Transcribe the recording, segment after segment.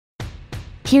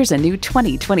Here's a new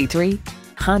 2023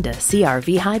 Honda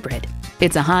CR-V Hybrid.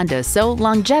 It's a Honda, so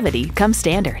longevity comes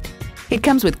standard. It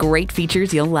comes with great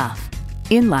features you'll love.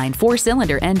 Inline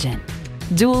 4-cylinder engine,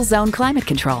 dual zone climate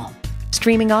control,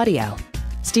 streaming audio,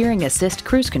 steering assist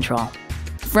cruise control,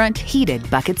 front heated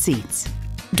bucket seats,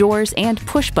 doors and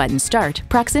push-button start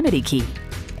proximity key,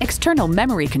 external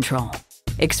memory control,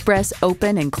 express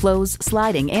open and close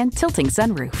sliding and tilting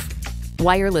sunroof,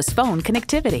 wireless phone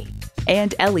connectivity,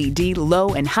 and LED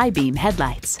low and high beam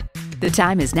headlights. The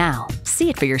time is now. See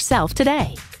it for yourself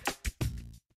today.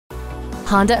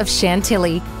 Honda of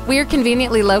Chantilly. We're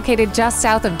conveniently located just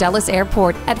south of Dulles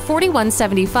Airport at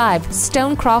 4175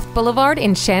 Stonecroft Boulevard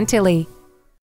in Chantilly.